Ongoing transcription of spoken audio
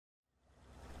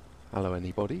Hello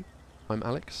anybody, I'm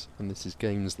Alex and this is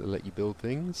Games That Let You Build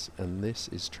Things, and this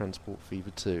is Transport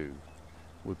Fever 2.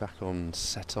 We're back on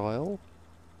Set Isle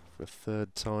for a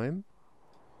third time.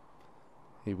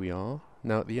 Here we are.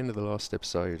 Now at the end of the last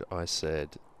episode I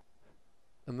said,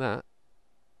 and that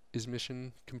is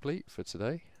mission complete for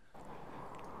today.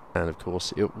 And of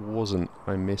course it wasn't.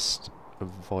 I missed a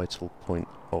vital point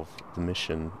of the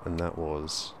mission, and that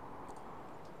was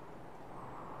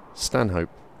Stanhope.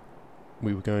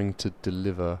 We were going to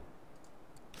deliver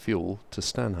fuel to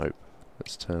Stanhope.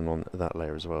 Let's turn on that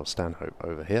layer as well. Stanhope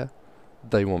over here.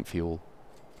 They want fuel.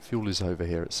 Fuel is over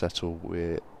here at Settle.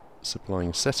 We're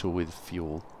supplying Settle with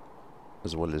fuel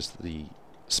as well as the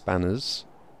spanners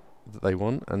that they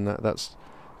want, and that's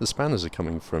the spanners are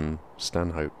coming from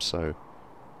Stanhope, so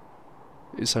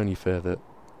it's only fair that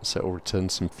Settle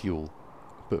returns some fuel.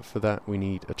 But for that we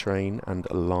need a train and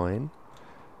a line.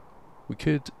 We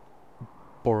could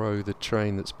borrow the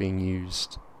train that's being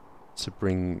used to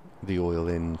bring the oil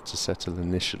in to Settle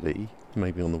initially.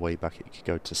 Maybe on the way back it could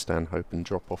go to Stanhope and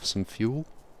drop off some fuel,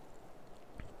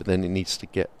 but then it needs to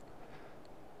get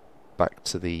back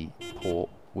to the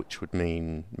port, which would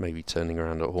mean maybe turning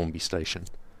around at Hornby Station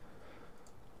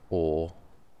or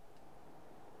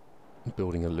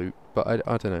building a loop. But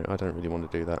I don't know, I don't really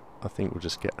want to do that. I think we'll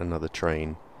just get another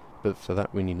train, but for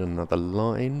that we need another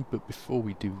line. But before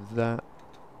we do that,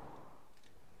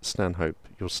 Stanhope,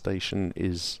 your station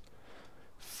is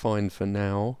fine for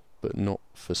now, but not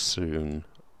for soon,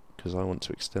 because I want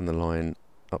to extend the line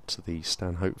up to the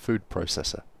Stanhope food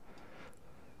processor.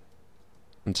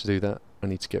 And to do that, I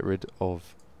need to get rid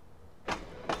of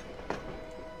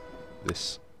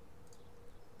this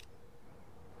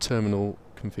terminal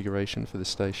configuration for this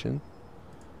station.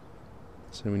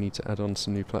 So we need to add on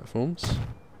some new platforms.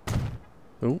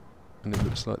 Oh, and it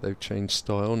looks like they've changed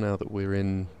style now that we're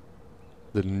in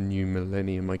the new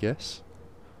millennium, I guess.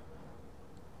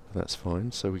 That's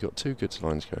fine. So we got two goods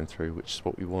lines going through, which is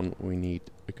what we want. We need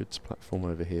a goods platform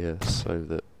over here so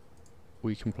that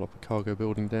we can plop a cargo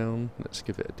building down. Let's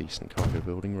give it a decent cargo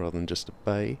building rather than just a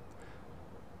bay.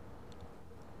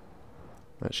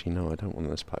 Actually no, I don't want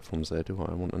those platforms there, do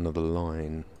I? I want another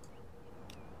line.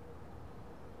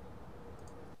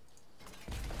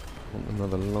 I want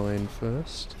another line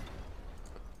first.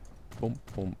 Bump,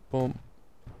 bump, bump.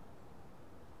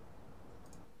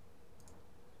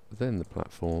 Then the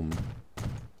platform,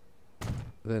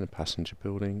 then a passenger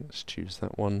building. Let's choose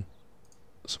that one,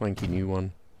 swanky new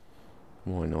one,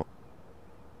 why not.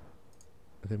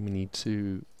 Then we need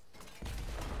to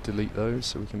delete those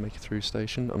so we can make a through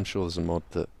station. I'm sure there's a mod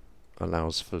that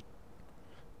allows for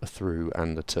a through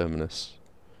and a terminus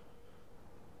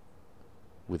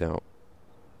without,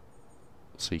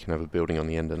 so you can have a building on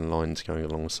the end and lines going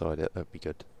alongside it. That'd be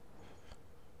good.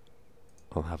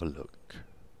 I'll have a look.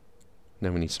 Now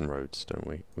we need some roads, don't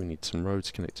we? We need some roads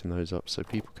connecting those up so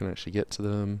people can actually get to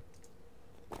them.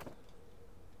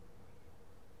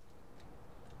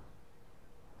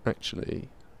 Actually,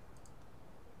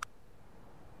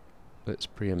 let's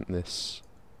preempt this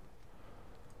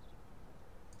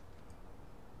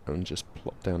and just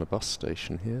plop down a bus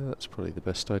station here. That's probably the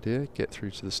best idea. Get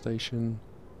through to the station.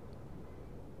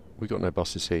 We got no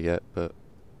buses here yet, but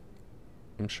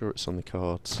I'm sure it's on the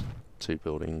cards. Two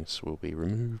buildings will be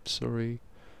removed, sorry.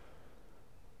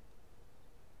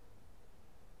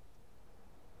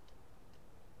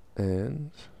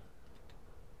 And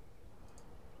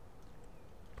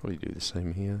probably do the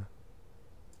same here.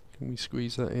 Can we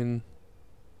squeeze that in?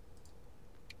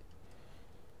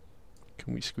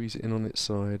 Can we squeeze it in on its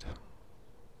side?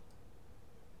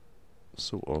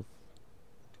 Sort of.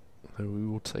 Though we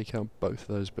will take out both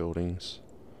those buildings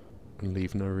and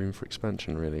leave no room for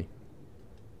expansion, really.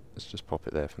 Let's just pop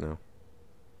it there for now.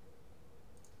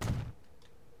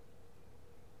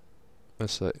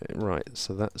 Right,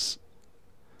 so that's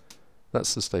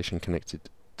the station connected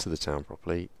to the town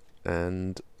properly,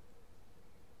 and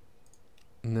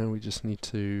now we just need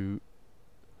to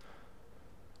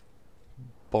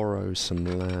borrow some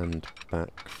land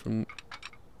back from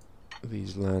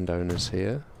these landowners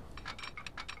here.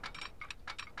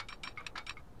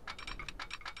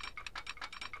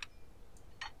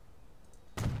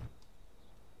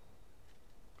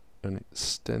 And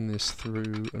extend this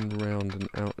through and round and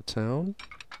out of town.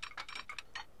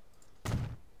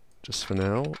 Just for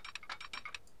now.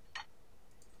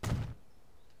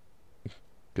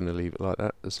 Gonna leave it like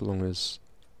that as long as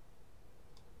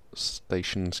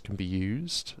stations can be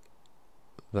used.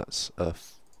 That's a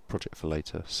project for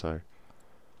later, so.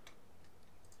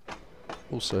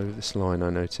 Also, this line I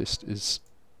noticed is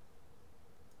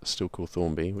still called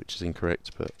Thornby, which is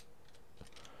incorrect, but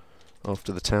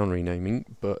after the town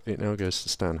renaming, but it now goes to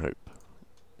Stanhope.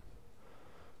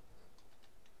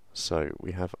 So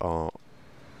we have our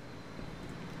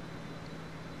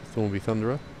Thornby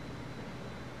Thunderer,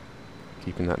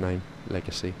 keeping that name,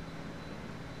 Legacy.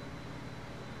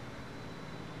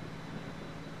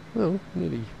 Well,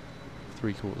 nearly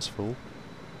 3/4 full.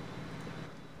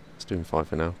 It's doing fine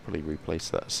for now, probably replace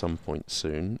that at some point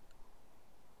soon.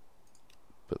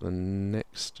 But the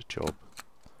next job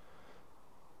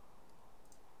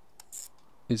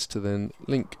is to then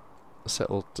link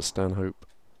Settle to Stanhope,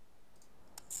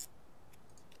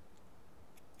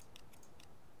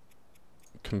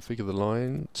 configure the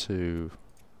line to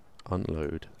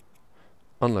unload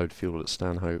fuel at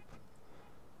Stanhope,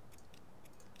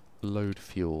 load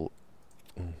fuel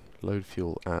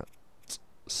at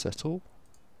Settle,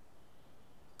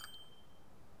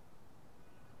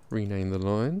 rename the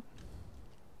line,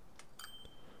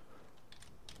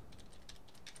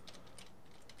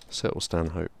 Settle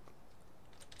Stanhope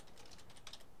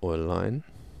oil line,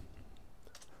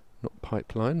 not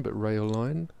pipeline but rail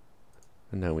line,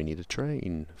 and now we need a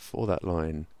train for that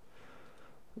line.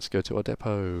 Let's go to our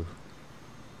depot,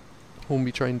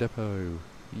 Hornby train depot,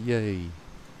 yay,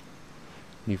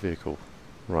 new vehicle,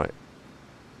 right,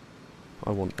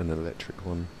 I want an electric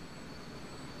one,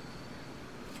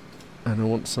 and I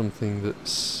want something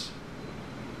that's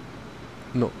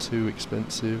not too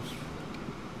expensive.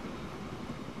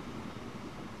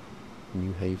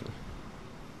 New Haven.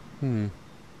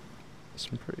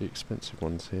 Some pretty expensive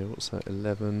ones here. What's that?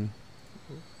 11.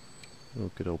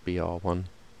 Oh, good old BR1.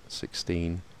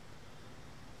 16.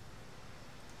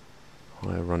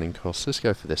 Higher running costs. Let's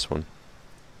go for this one.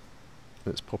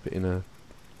 Let's pop it in a...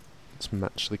 Let's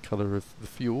match the colour of the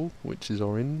fuel, which is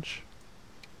orange.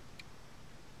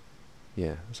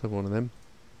 Yeah, let's have one of them.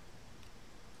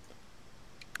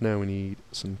 Now we need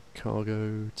some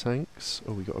cargo tanks.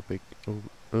 Oh, we got a big...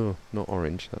 Oh, not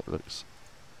orange. That looks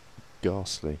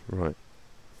ghastly. Right.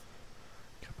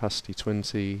 Capacity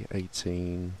 20,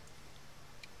 18.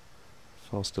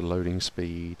 Faster loading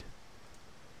speed.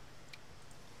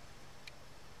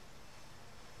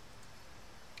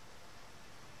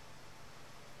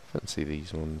 Fancy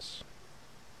these ones.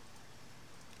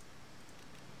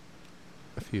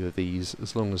 A few of these,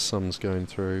 as long as some's going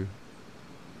through.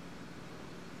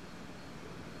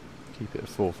 Keep it at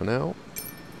 4 for now.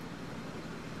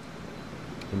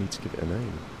 We need to give it a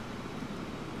name.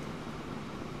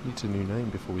 Needs a new name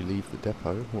before we leave the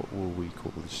depot. What will we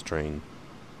call this train?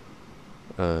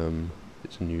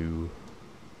 It's a new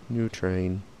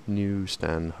train, new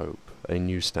Stanhope. A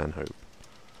new Stanhope.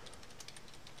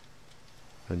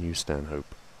 A new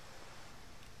Stanhope.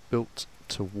 Built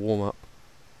to warm up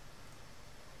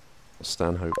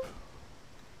Stanhope.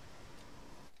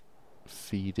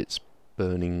 Feed its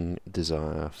burning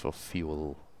desire for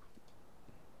fuel.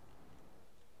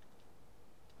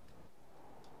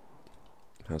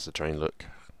 How's the train look?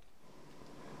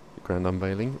 The grand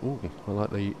unveiling. Ooh, I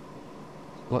like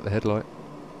the headlight.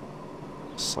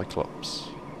 Cyclops.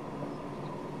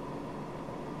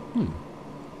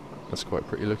 That's quite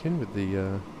pretty looking with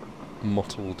the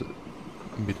mottled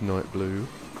midnight blue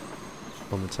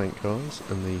on the tank cars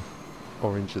and the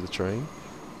orange of the train.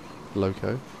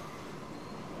 Loco.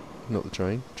 Not the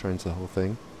train. Train's the whole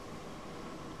thing.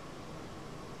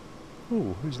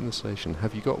 Ooh, who's in the station?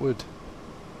 Have you got wood?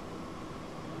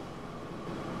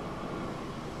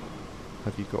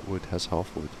 Have you got wood has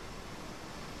half wood.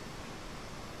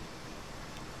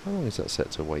 How long is that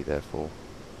set to wait there for?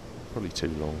 Probably too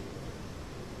long.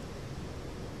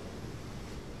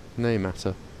 No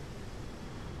matter.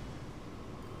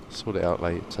 Sort it out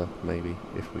later, maybe,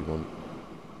 if we want.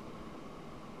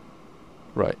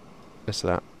 Right, that's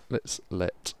that. Let's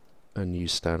let a new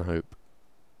Stanhope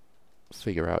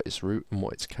figure out its route and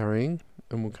what it's carrying,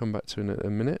 and we'll come back to it in a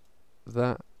minute.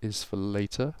 That is for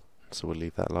later. So we'll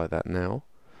leave that like that now.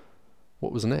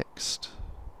 What was next?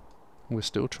 We're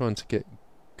still trying to get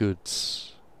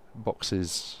goods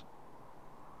boxes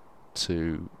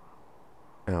to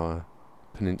our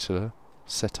peninsula.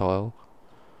 Setile.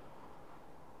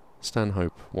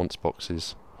 Stanhope wants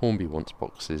boxes. Hornby wants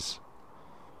boxes.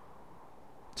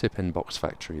 Tip End Box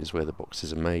Factory is where the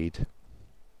boxes are made.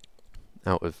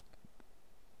 Out of,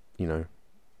 you know,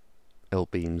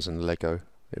 L-beams and Lego,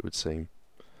 it would seem.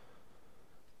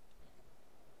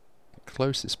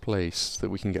 Closest place that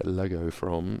we can get Lego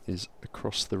from is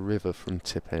across the river from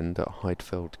Tip End at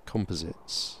Heidfeld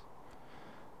Composites.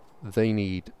 They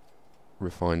need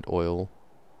refined oil.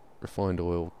 Refined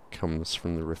oil comes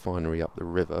from the refinery up the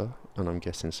river, and I'm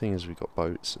guessing, seeing as we've got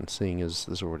boats and seeing as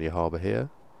there's already a harbour here,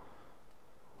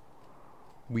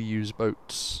 we use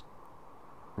boats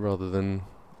rather than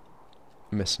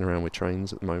messing around with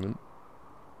trains at the moment.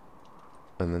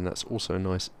 And then that's also a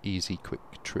nice, easy, quick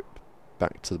trip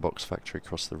back to the box factory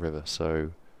across the river.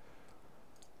 So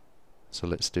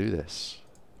let's do this.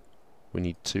 We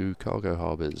need 2 cargo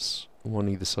harbours, one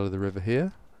either side of the river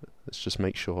here. Let's just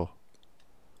make sure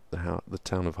the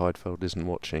town of Heidfeld isn't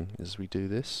watching as we do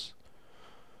this.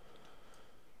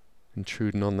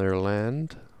 Intruding on their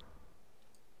land.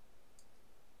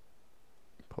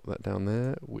 Pop that down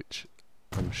there, which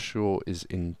I'm sure is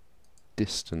in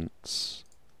distance.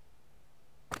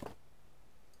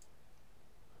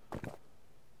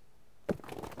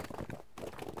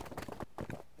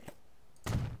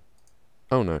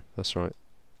 Oh no, that's right.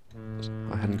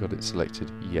 I hadn't got it selected.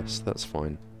 Yes, that's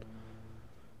fine.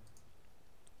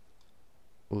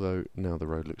 Although now the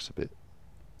road looks a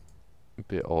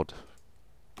bit odd.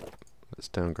 Let's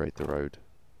downgrade the road.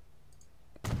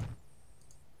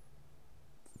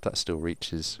 That still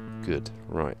reaches. Good.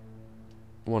 Right.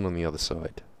 One on the other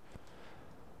side.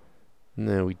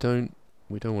 Now we don't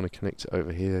want to connect it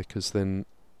over here because then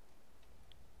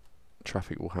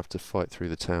traffic will have to fight through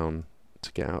the town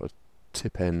to get out of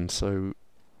tip end, so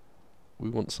we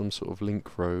want some sort of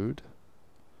link road,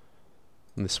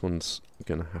 and this one's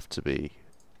gonna have to be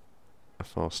a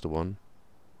faster one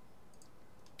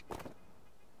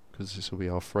because this will be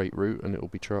our freight route and it will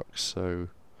be trucks. So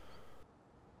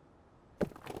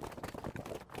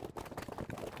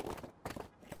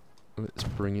let's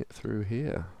bring it through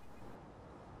here.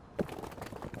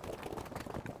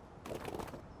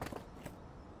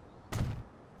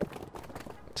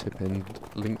 Tip end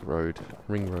link road,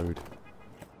 ring road.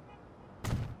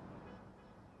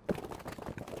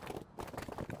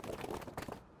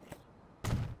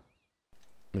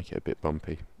 Make it a bit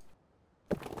bumpy.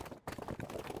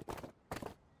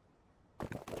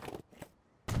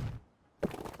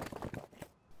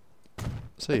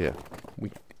 So yeah, we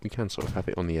can sort of have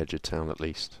it on the edge of town at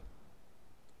least.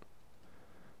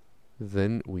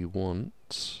 Then we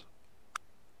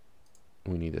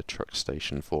need a truck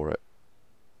station for it.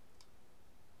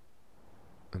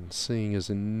 And seeing as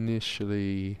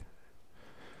initially,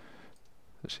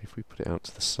 actually if we put it out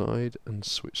to the side and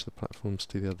switch the platforms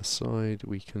to the other side,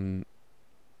 we can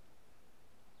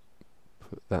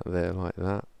put that there like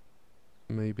that,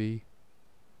 maybe.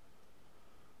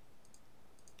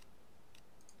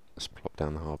 Let's plop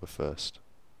down the harbour first.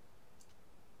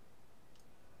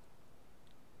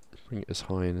 Bring it as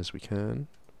high in as we can.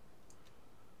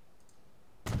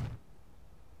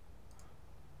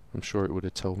 I'm sure it would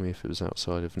have told me if it was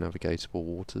outside of navigatable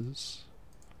waters.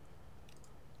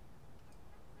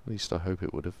 At least I hope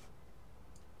it would have.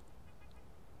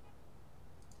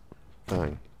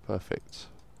 Bang. Perfect.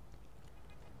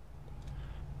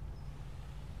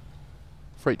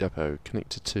 Freight depot,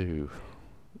 connected to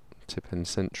Tip End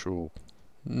Central.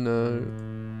 No.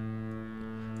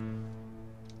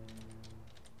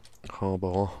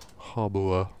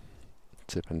 Harbour.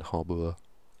 Tip End Harbour.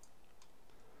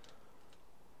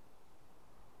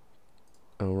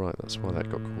 Oh right, that's why that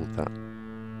got called that.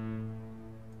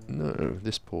 No,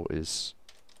 this port is...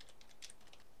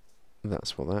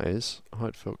 That's what that is.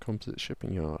 Heidfeld Composite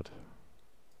Shipping Yard.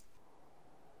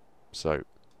 So,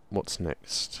 what's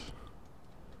next?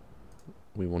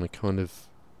 We want to kind of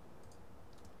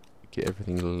get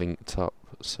everything linked up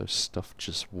so stuff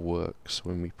just works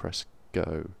when we press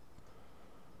go.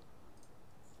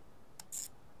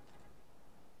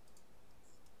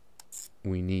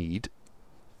 We need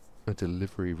a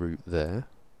delivery route there,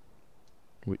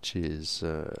 which is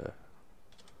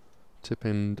Tip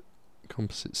End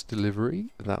Composites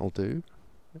Delivery. That'll do,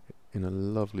 in a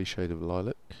lovely shade of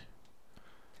lilac.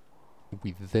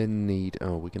 We then need...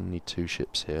 oh, we're going to need 2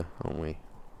 ships here, aren't we?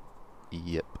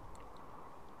 Yep.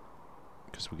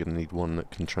 Because we're going to need one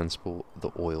that can transport the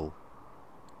oil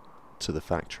to the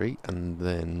factory, and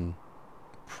then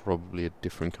probably a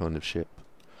different kind of ship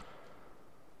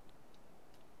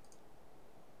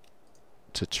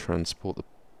to transport the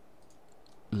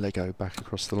Lego back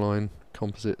across the line.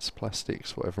 Composites,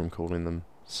 plastics, whatever I'm calling them.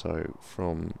 So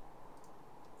from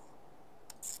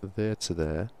there to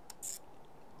there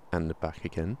and back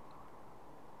again,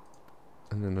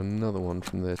 and then another one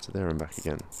from there to there and back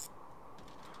again.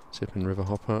 Tip and River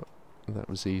Hopper, that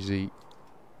was easy.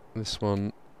 This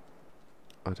one,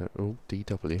 I don't... oh,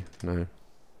 DW, no.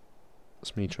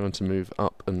 That's me trying to move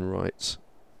up and right,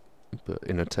 but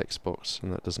in a text box,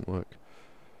 and that doesn't work.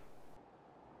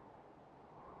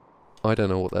 I don't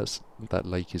know what that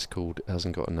lake is called. It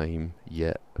hasn't got a name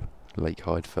yet. Lake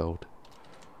Heidfeld.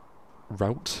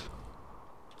 Route?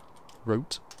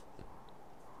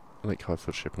 Lake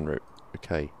Heidfeld Shipping Route.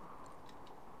 Okay.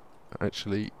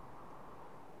 Actually,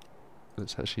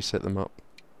 Let's actually set them up.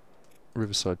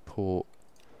 Riverside Port.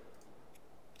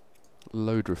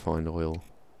 Load refined oil.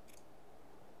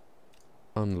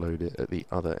 Unload it at the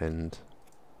other end.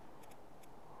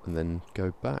 And then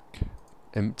go back.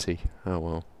 Empty. Oh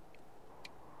well.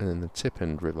 And then the tip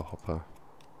end river hopper.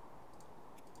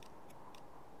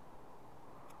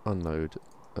 Unload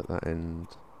at that end.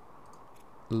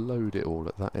 Load it all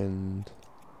at that end.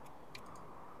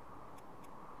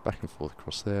 Back and forth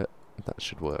across there. That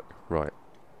should work. Right.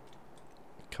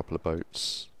 A couple of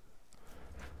boats.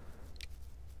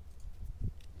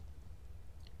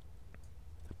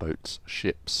 Boats,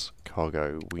 ships,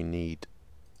 cargo. We need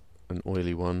an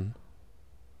oily one.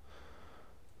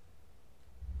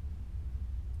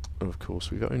 And of course,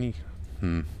 we've got only...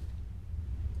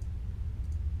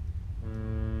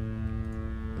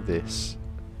 This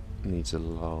needs a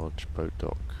large boat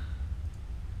dock.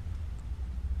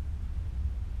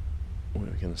 Where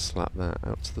are we going to slap that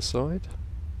out to the side?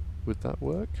 Would that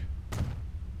work?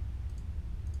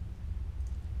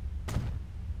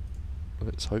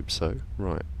 Let's hope so.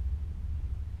 Right.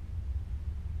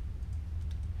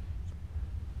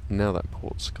 Now that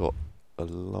port's got a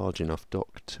large enough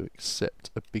dock to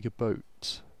accept a bigger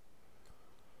boat.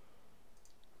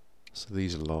 So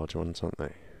these are large ones, aren't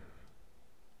they?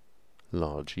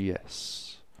 Large,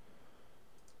 yes.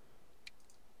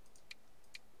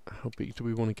 How big do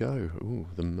we want to go? Ooh,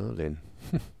 the Merlin.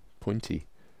 Pointy.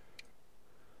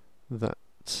 That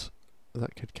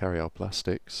could carry our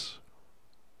plastics.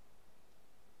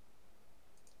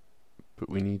 But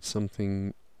we need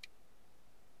something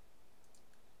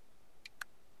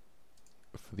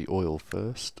for the oil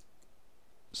first.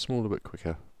 Smaller but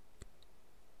quicker.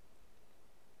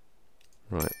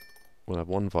 Right, we'll have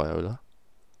one Viola.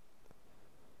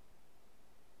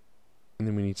 And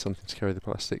then we need something to carry the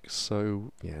plastics,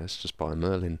 so yeah, let's just buy a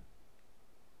Merlin.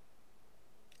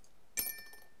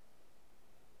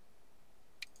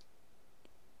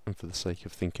 And for the sake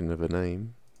of thinking of a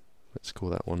name, let's call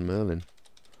that one Merlin.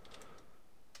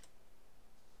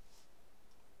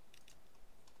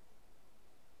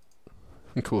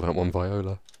 And call that one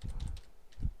Viola.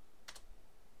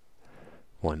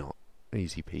 Why not?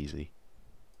 Easy peasy.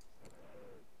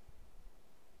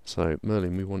 So,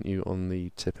 Merlin, we want you on the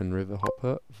Tippen River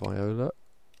hopper. Viola,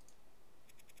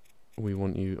 we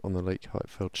want you on the Lake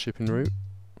Hartfeld shipping route.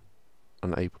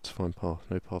 Unable to find path.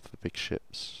 No path for big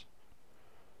ships.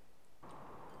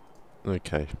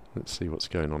 Okay, let's see what's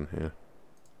going on here.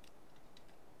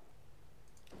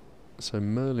 So,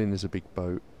 Merlin is a big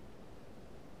boat.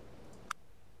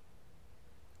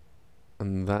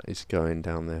 And that is going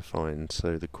down there fine,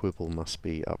 so the quibble must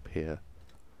be up here.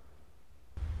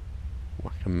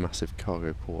 Whack a massive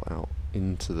cargo port out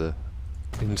into the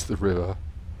river.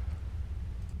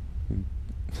 You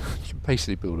could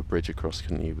basically build a bridge across,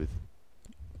 couldn't you, with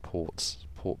port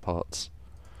parts.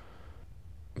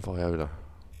 Viola.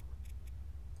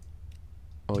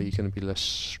 Are you going to be less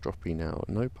stroppy now?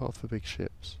 No path for big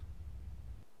ships.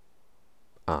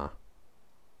 Ah.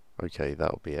 Okay,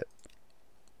 that'll be it.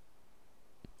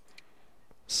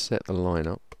 Set the line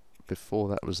up before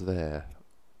that was there.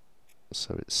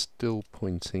 So it's still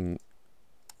pointing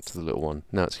to the little one.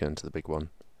 Now it's going to the big one.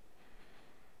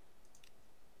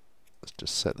 Let's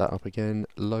just set that up again.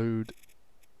 Load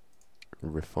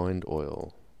refined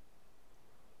oil.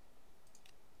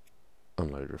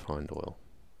 Unload refined oil.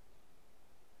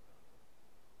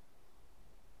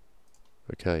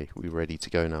 Okay, we ready to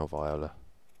go now, Viola?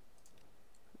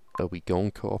 Are we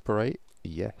going to cooperate?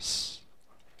 Yes.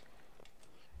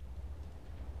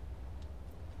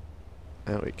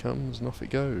 Out it comes and off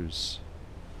it goes.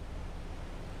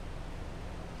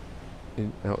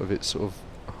 Out of its sort of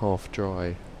half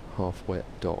dry, half wet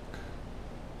dock.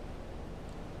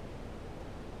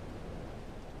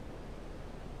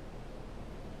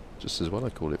 Just as well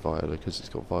I call it Viola because it's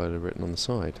got Viola written on the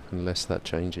side, unless that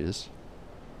changes.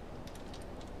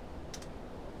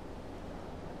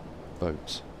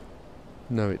 Boat.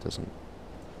 No, it doesn't.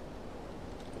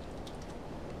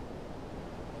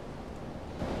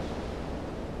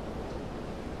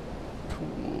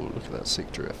 Look at that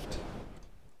sick drift.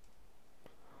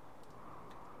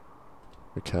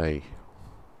 Okay.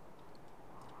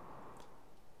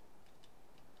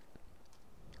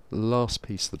 Last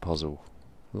piece of the puzzle.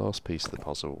 Last piece of the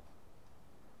puzzle.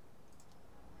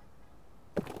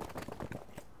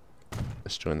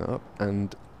 Let's join that up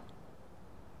and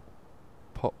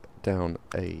pop down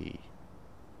a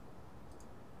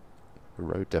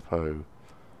road depot.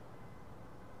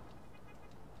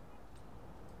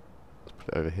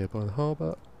 Put it over here by the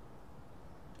harbour.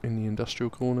 In the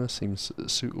industrial corner seems a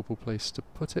suitable place to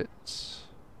put it.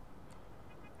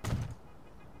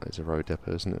 That is a road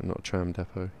depot, isn't it? Not a tram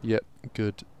depot. Yep,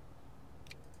 good.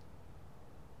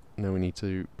 Now we need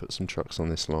to put some trucks on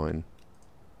this line.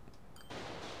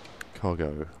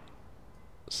 Cargo.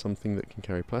 Something that can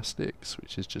carry plastics,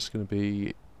 which is just going to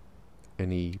be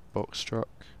any box truck.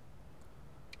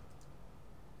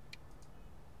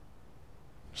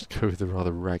 Just go with the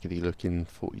rather raggedy looking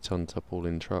 40-ton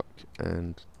tarpaulin truck,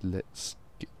 and let's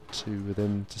get 2 of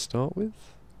them to start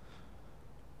with.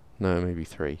 No, maybe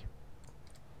 3.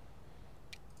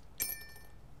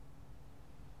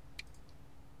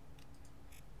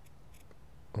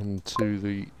 Onto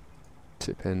the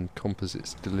tip end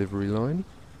composites delivery line.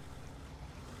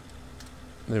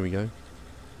 There we go.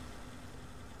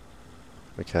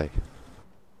 Okay.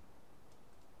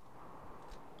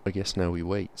 I guess now we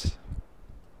wait.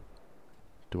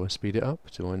 Do I speed it up?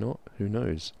 Do I not? Who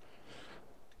knows?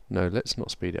 No, let's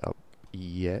not speed it up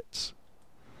yet,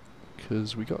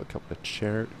 because we got a couple of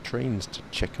trains to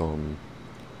check on.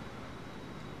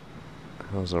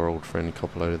 How's our old friend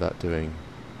Coppola that doing?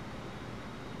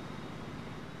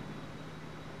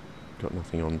 Got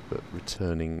nothing on but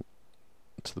returning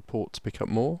to the port to pick up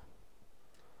more.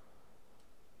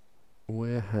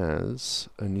 Where has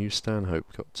a new Stanhope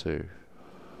got to?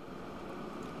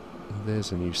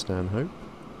 There's a new Stanhope.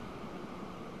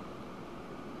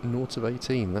 North of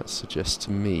 18, that suggests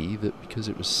to me that because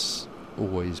it was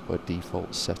always by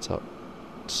default set up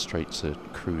straight to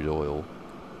crude oil,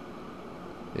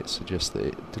 it suggests that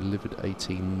it delivered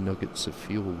 18 nuggets of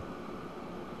fuel.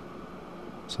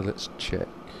 So let's check.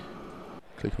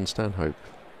 Click on Stanhope.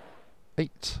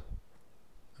 8.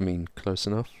 I mean, close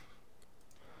enough.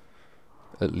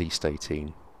 At least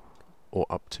 18. Or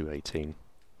up to 18.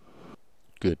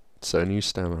 Good. So new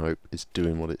Stanhope is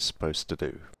doing what it's supposed to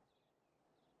do.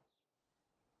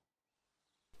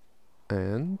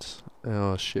 And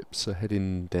our ships are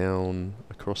heading down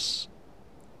across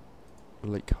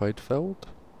Lake Heidfeld.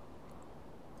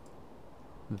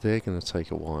 They're going to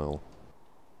take a while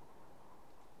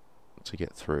to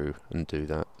get through and do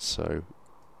that, so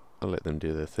I'll let them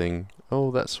do their thing. Oh,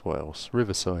 that's what else.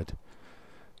 Riverside.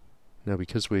 Now,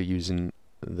 because we're using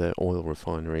their oil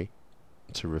refinery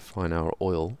to refine our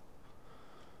oil,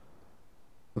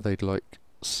 they'd like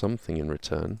something in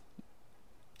return.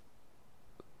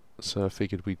 So I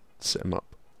figured we'd set them up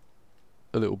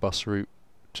a little bus route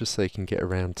just so they can get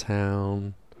around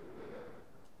town.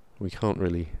 We can't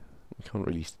really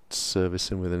service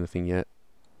them with anything yet.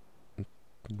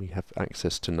 We have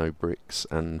access to no bricks,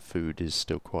 and food is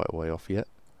still quite a way off yet.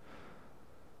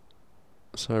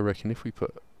 So I reckon if we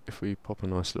pop a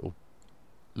nice little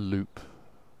loop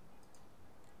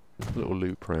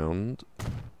round.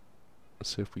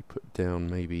 So if we put down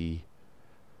maybe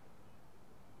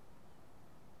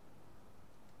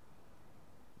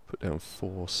put down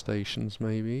 4 stations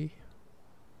maybe,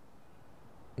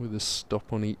 with a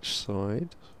stop on each side.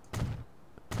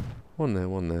 One there,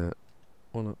 one there,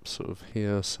 one up sort of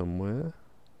here somewhere.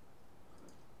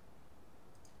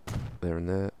 There and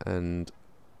there, and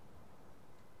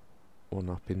one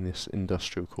up in this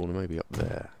industrial corner, maybe up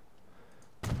there.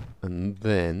 And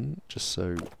then, just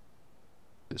so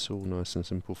it's all nice and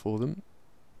simple for them,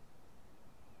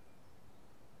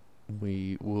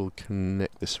 we will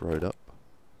connect this road up.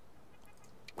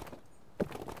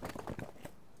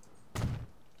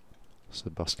 So the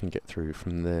bus can get through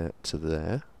from there to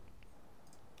there.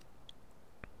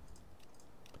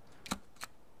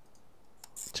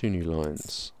 Two new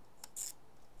lines.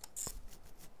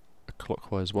 A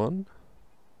clockwise one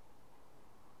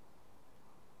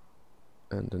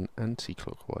and an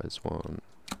anti-clockwise one.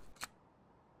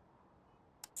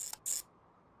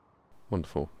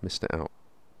 Wonderful, missed it out.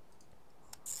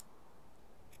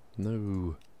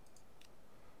 No.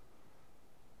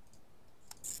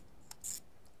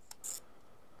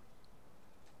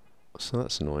 So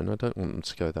that's annoying. I don't want them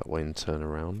to go that way and turn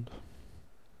around.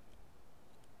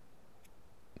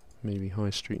 Maybe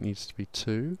High Street needs to be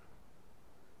 2.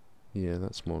 Yeah,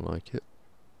 that's more like it.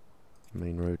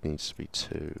 Main road needs to be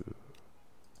 2.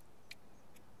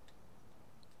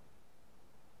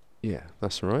 Yeah,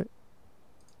 that's right.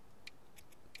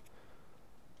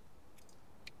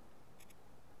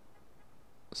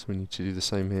 So we need to do the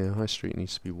same here. High Street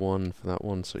needs to be 1 for that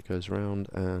one, so it goes round,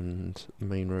 and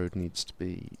main road needs to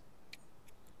be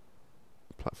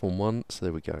platform 1, so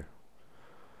there we go.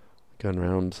 Going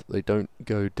round, they don't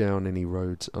go down any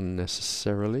roads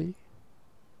unnecessarily.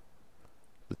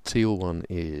 The teal one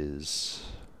is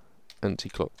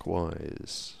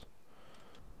anti-clockwise.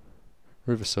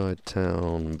 Riverside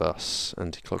Town bus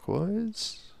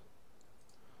anti-clockwise.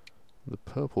 The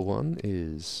purple one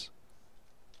is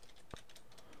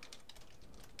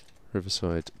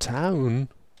Riverside Town.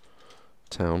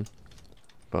 town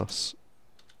bus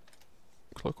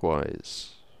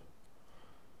clockwise.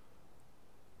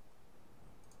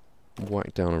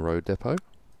 Whack down a road depot.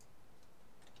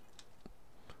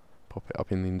 Pop it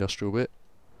up in the industrial bit.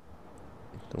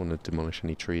 Don't want to demolish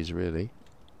any trees really.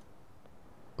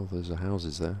 Oh, there's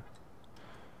houses there.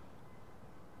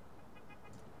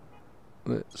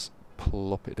 Let's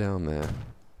plop it down there.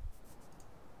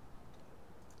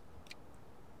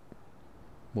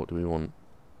 What do we want?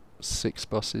 6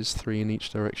 buses, 3 in each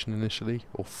direction initially,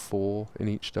 or 4 in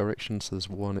each direction, so there's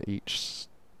 1 at each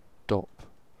stop.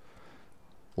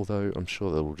 Although I'm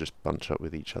sure they'll all just bunch up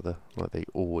with each other, like they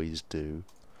always do.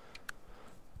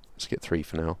 Let's get 3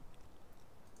 for now.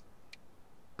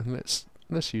 And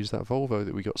let's use that Volvo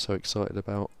that we got so excited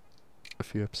about a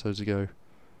few episodes ago.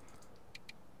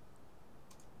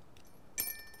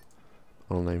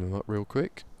 I'll name them up real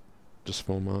quick, just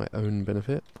for my own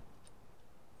benefit.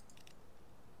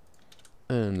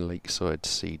 And Lakeside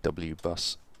CW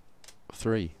Bus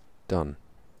 3, done.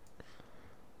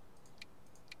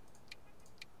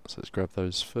 So let's grab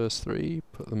those first 3,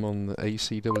 put them on the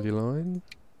ACW line,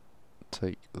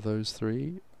 take those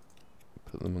 3,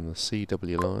 put them on the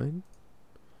CW line,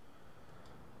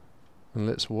 and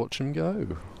let's watch them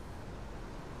go.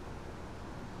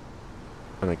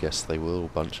 And I guess they will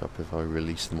bunch up if I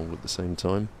release them all at the same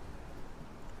time,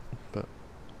 but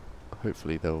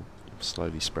hopefully they'll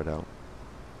slowly spread out.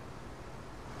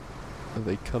 Are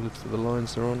they coloured for the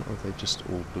lines they're on, or are they just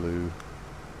all blue?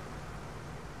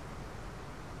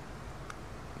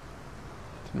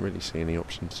 Didn't really see any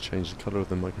option to change the colour of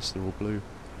them, I guess they're all blue.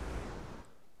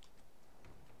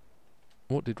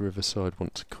 What did Riverside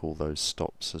want to call those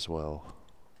stops as well?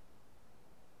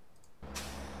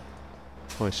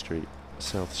 High Street,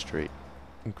 South Street,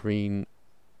 Green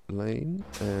Lane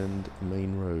and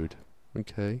Main Road.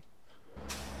 Okay.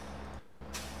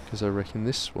 Because I reckon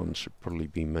this one should probably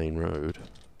be Main Road.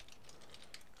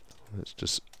 Let's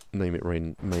just name it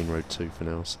Main Road 2 for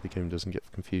now so the game doesn't get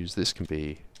confused. This can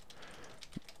be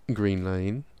Green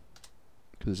Lane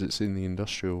because it's in the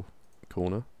industrial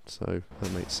corner, so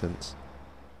that makes sense.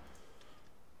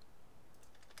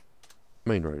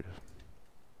 Main Road.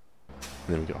 And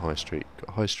then we've got High Street.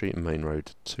 Got High Street and Main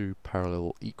Road, 2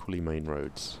 parallel, equally main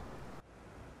roads.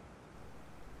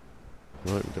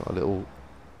 Right, we've got a little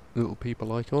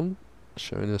people icon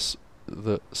showing us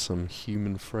that some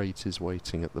human freight is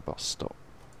waiting at the bus stop.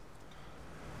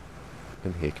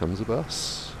 And here comes a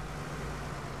bus.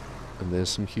 And there's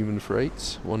some human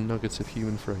freight, 1 nugget of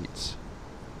human freight.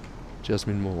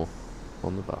 Jasmine Moore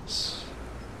on the bus.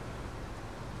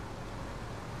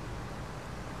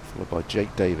 Followed by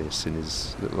Jake Davis in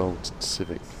his little old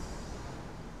Civic.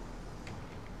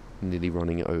 Nearly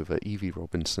running over Evie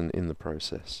Robinson in the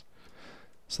process.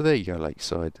 So there you go,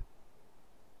 Lakeside.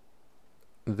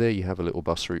 There you have a little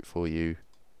bus route for you.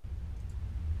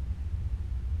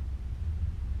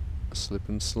 Slip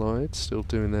and Slide still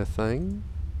doing their thing.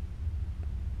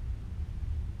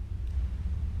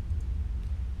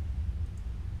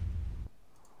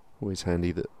 Always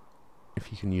handy that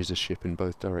if you can use a ship in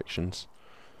both directions.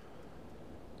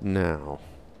 Now,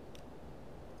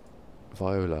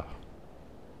 Viola.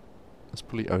 That's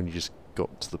probably only just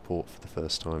got to the port for the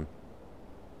first time.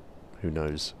 Who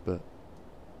knows, but...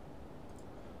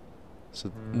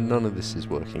 So none of this is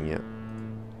working yet.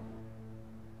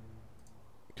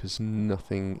 Because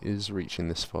nothing is reaching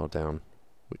this far down.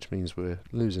 Which means we're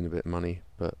losing a bit of money,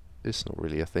 but it's not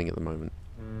really a thing at the moment.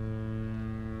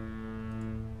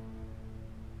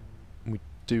 We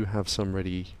do have some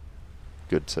ready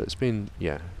good, so it's been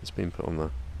put on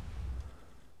the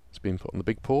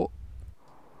big port.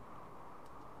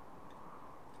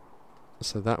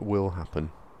 So that will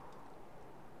happen.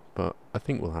 But I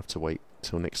think we'll have to wait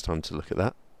till next time to look at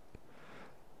that.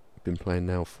 We've been playing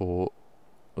now for,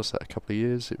 what's that, a couple of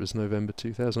years? It was November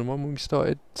 2001 when we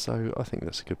started, so I think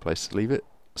that's a good place to leave it.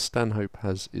 Stanhope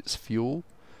has its fuel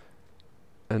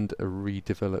and a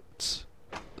redeveloped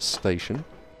station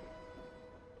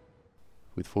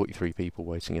with 43 people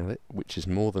waiting at it, which is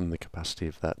more than the capacity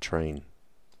of that train.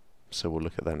 So we'll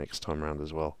look at that next time round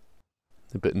as well.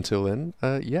 But until then,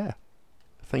 yeah.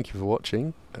 Thank you for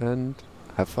watching, and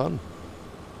have fun.